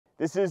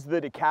This is the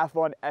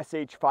Decathlon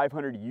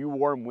SH500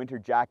 U-Warm winter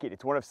jacket.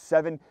 It's one of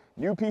 7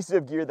 new pieces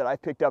of gear that I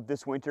picked up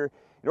this winter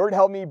in order to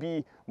help me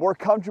be more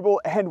comfortable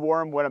and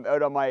warm when I'm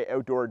out on my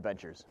outdoor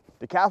adventures.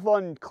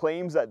 Decathlon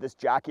claims that this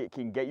jacket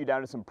can get you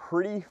down to some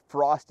pretty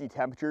frosty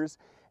temperatures,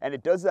 and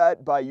it does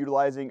that by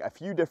utilizing a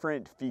few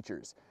different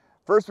features.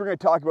 First, we're going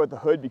to talk about the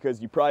hood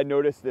because you probably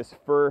noticed this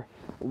fur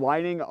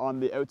lining on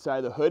the outside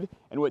of the hood.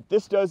 And what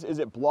this does is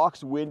it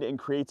blocks wind and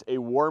creates a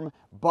warm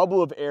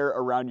bubble of air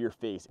around your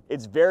face.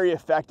 It's very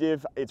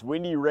effective. It's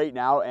windy right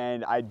now,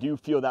 and I do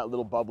feel that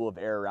little bubble of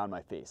air around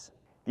my face.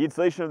 The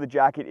insulation of the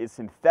jacket is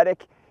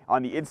synthetic.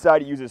 On the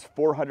inside, it uses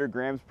 400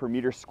 grams per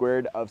meter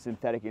squared of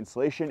synthetic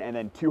insulation and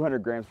then 200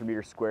 grams per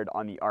meter squared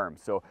on the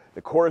arms. So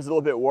the core is a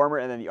little bit warmer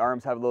and then the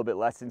arms have a little bit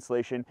less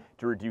insulation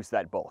to reduce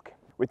that bulk.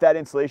 With that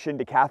insulation,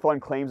 Decathlon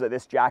claims that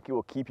this jacket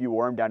will keep you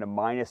warm down to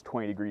minus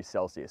 20 degrees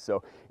Celsius.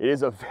 So it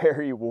is a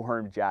very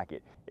warm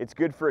jacket. It's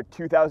good for a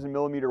 2,000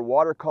 millimeter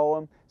water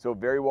column, so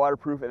very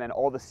waterproof, and then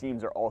all the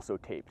seams are also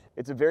taped.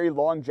 It's a very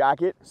long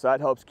jacket, so that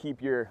helps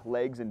keep your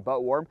legs and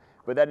butt warm.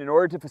 But then in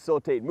order to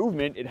facilitate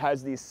movement, it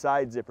has these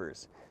side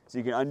zippers. So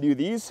you can undo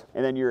these,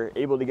 and then you're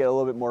able to get a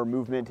little bit more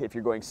movement if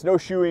you're going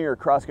snowshoeing or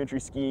cross-country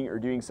skiing or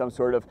doing some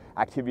sort of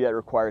activity that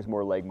requires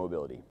more leg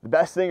mobility. The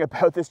best thing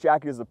about this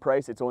jacket is the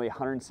price. It's only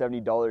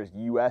 $170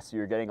 US, so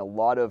you're getting a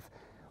lot of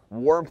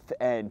warmth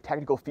and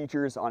technical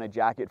features on a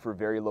jacket for a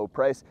very low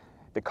price.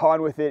 The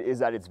con with it is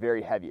that it's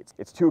very heavy.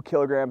 It's 2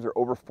 kilograms or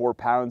over 4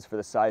 pounds for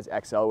the size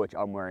XL, which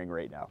I'm wearing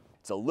right now.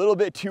 It's a little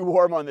bit too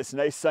warm on this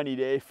nice sunny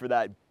day for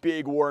that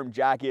big warm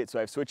jacket, so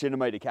I've switched into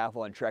my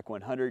Decathlon Trek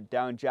 100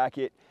 down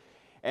jacket.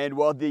 And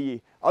while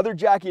the other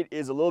jacket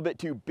is a little bit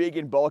too big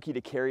and bulky to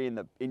carry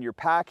in your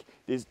pack,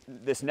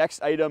 this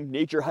next item,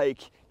 Nature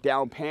Hike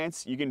down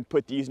pants, you can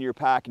put these in your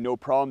pack, no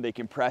problem. They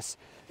compress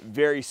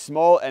very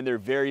small and they're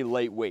very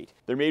lightweight.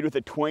 They're made with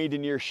a 20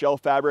 denier shell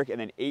fabric and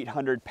then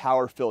 800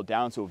 power fill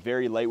down, so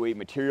very lightweight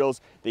materials.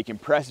 They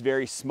compress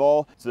very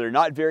small, so they're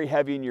not very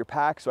heavy in your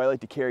pack, so I like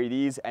to carry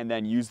these and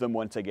then use them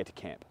once I get to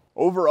camp.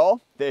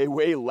 Overall, they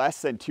weigh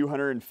less than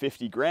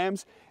 250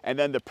 grams, and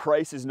then the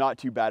price is not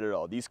too bad at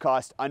all. These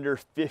cost under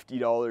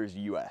 $50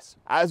 US.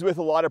 As with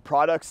a lot of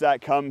products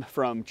that come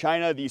from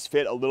China, these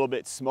fit a little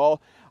bit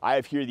small. I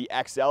have here the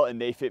XL,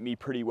 and they fit me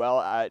pretty well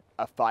at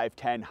a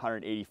 5'10",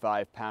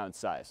 185 pound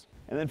size.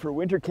 And then for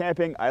winter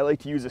camping, I like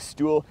to use a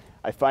stool.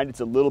 I find it's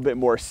a little bit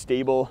more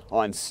stable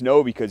on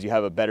snow because you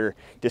have a better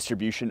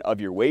distribution of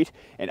your weight.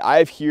 And I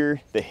have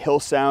here the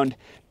Hillsound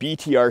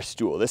BTR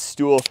stool. This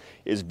stool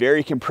is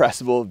very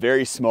compressible,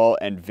 very small,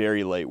 and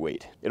very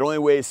lightweight. It only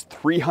weighs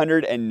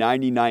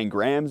 399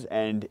 grams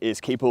and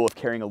is capable of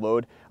carrying a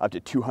load up to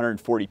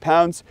 240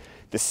 pounds.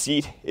 The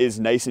seat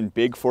is nice and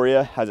big for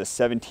you, has a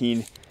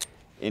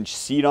 17-inch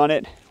seat on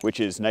it,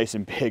 which is nice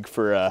and big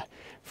for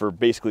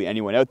basically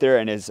anyone out there,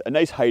 and is a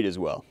nice height as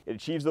well. It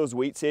achieves those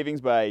weight savings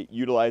by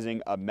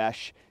utilizing a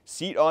mesh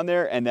seat on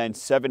there and then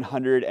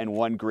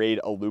 701 grade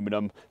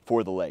aluminum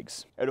for the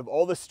legs. Out of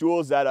all the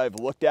stools that I've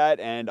looked at,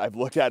 and I've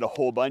looked at a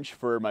whole bunch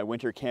for my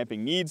winter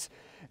camping needs,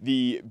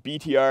 the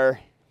BTR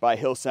by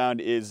Hillsound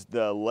is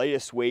the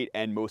lightest weight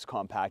and most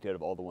compact out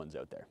of all the ones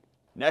out there.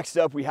 Next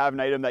up, we have an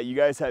item that you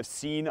guys have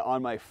seen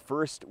on my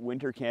first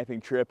winter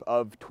camping trip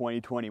of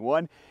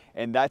 2021,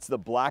 and that's the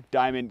Black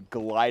Diamond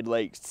Glide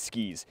Lite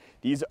skis.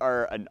 These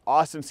are an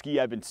awesome ski.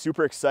 I've been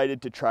super excited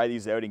to try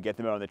these out and get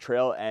them out on the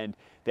trail, and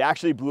they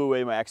actually blew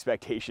away my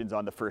expectations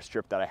on the first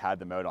trip that I had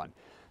them out on.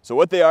 So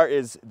what they are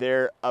is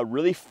they're a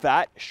really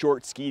fat,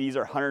 short ski. These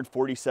are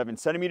 147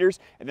 centimeters,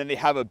 and then they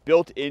have a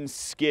built-in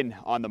skin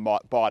on the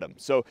bottom.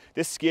 So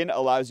this skin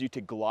allows you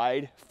to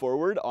glide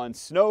forward on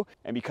snow,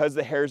 and because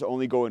the hairs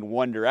only go in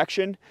one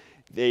direction,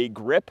 they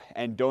grip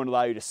and don't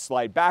allow you to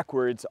slide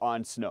backwards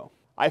on snow.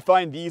 I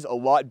find these a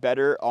lot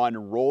better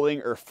on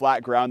rolling or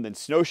flat ground than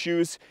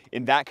snowshoes.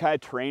 In that kind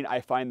of terrain, I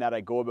find that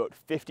I go about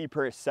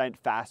 50%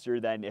 faster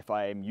than if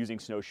I'm using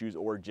snowshoes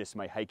or just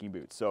my hiking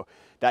boots. So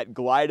that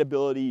glide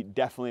ability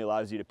definitely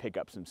allows you to pick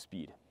up some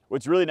speed.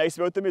 What's really nice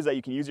about them is that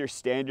you can use your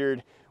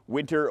standard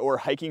winter or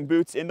hiking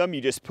boots in them.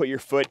 You just put your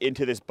foot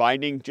into this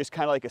binding, just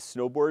kind of like a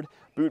snowboard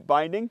boot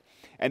binding.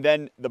 And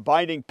then the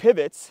binding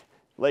pivots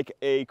like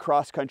a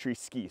cross-country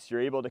ski. So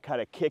you're able to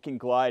kind of kick and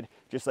glide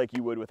just like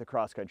you would with a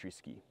cross-country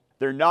ski.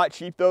 They're not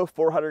cheap though,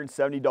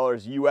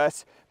 $470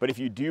 US, but if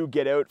you do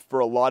get out for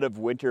a lot of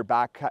winter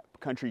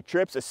backcountry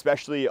trips,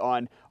 especially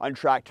on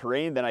untracked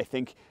terrain, then I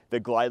think the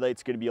Glide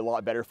Lite's gonna be a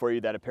lot better for you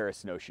than a pair of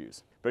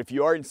snowshoes. But if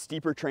you are in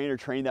steeper terrain or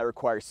terrain that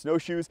requires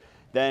snowshoes,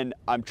 then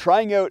I'm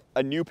trying out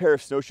a new pair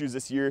of snowshoes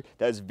this year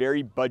that is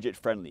very budget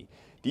friendly.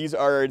 These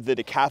are the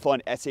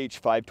Decathlon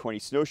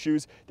SH520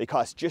 snowshoes. They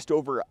cost just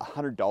over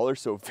 $100,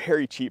 so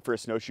very cheap for a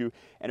snowshoe,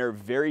 and are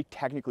very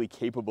technically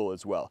capable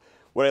as well.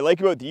 What I like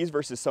about these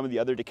versus some of the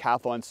other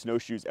Decathlon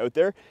snowshoes out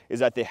there is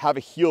that they have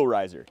a heel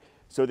riser.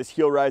 So this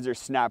heel riser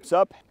snaps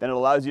up, then it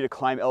allows you to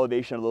climb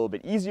elevation a little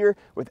bit easier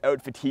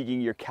without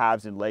fatiguing your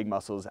calves and leg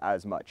muscles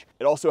as much.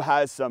 It also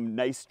has some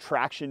nice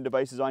traction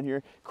devices on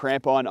here,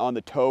 crampon on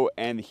the toe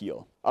and the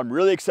heel. I'm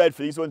really excited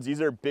for these ones. These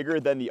are bigger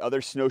than the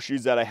other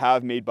snowshoes that I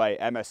have made by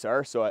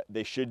MSR, so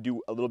they should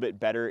do a little bit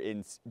better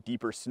in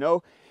deeper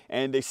snow.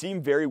 And they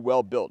seem very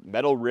well built.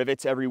 Metal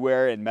rivets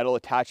everywhere and metal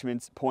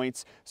attachments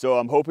points. So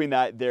I'm hoping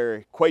that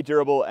they're quite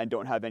durable and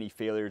don't have any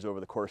failures over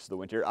the course of the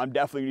winter. I'm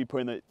definitely gonna be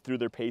putting them through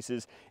their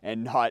paces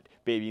and not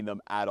babying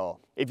them at all.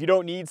 If you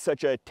don't need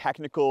such a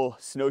technical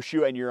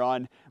snowshoe and you're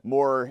on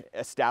more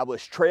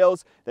established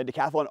trails, then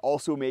Decathlon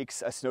also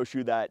makes a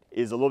snowshoe that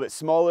is a little bit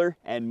smaller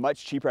and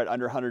much cheaper at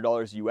under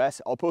 $100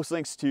 US. I'll post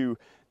links to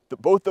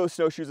both those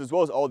snowshoes as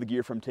well as all the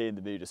gear from today in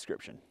the video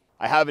description.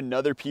 I have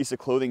another piece of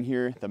clothing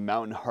here, the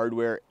Mountain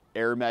Hardwear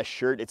Air Mesh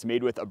shirt. It's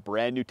made with a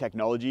brand new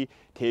technology,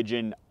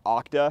 Teijin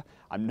Octa.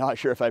 I'm not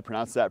sure if I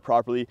pronounced that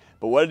properly,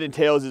 but what it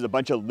entails is a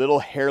bunch of little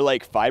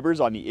hair-like fibers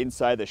on the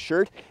inside of the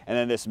shirt and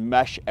then this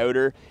mesh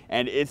outer,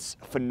 and it's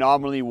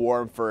phenomenally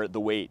warm for the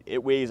weight.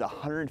 It weighs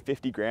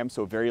 150 grams,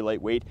 so very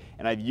lightweight,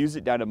 and I've used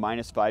it down to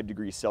 -5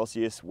 degrees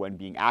Celsius when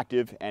being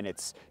active, and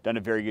it's done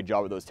a very good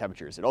job with those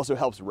temperatures. It also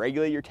helps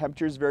regulate your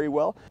temperatures very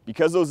well.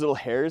 Because those little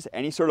hairs,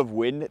 any sort of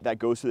wind that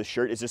goes through the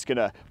shirt is just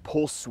gonna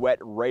pull sweat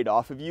right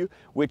off of you,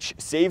 which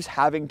saves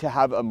having to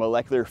have a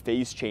molecular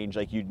phase change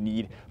like you'd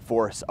need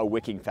for a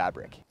wicking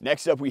fabric.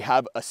 Next up, we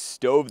have a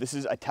stove. This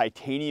is a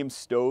titanium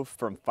stove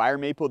from Fire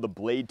Maple, the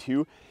Blade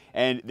 2,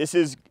 and this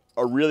is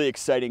a really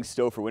exciting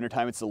stove for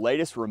wintertime. It's the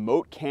lightest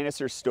remote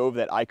canister stove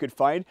that I could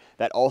find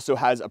that also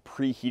has a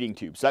preheating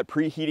tube. So that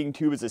preheating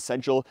tube is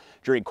essential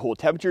during cold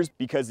temperatures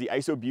because the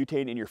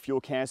isobutane in your fuel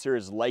canister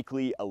is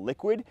likely a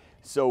liquid.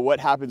 So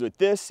what happens with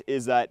this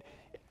is that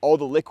all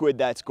the liquid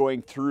that's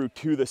going through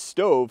to the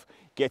stove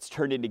gets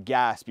turned into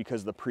gas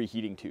because of the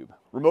preheating tube.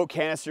 Remote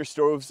canister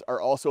stoves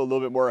are also a little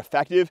bit more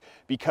effective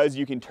because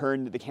you can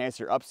turn the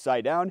canister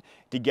upside down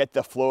to get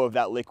the flow of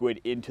that liquid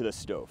into the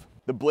stove.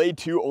 The Blade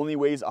 2 only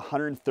weighs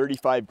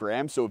 135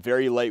 grams, so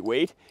very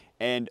lightweight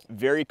and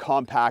very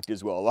compact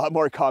as well. A lot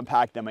more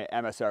compact than my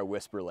MSR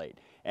Whisper Lite.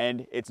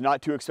 And it's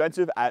not too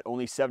expensive at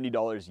only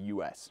 $70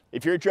 US.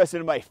 If you're interested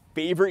in my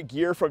favorite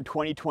gear from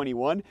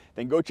 2021,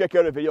 then go check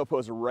out a video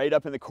post right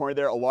up in the corner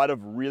there. A lot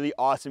of really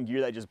awesome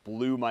gear that just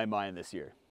blew my mind this year.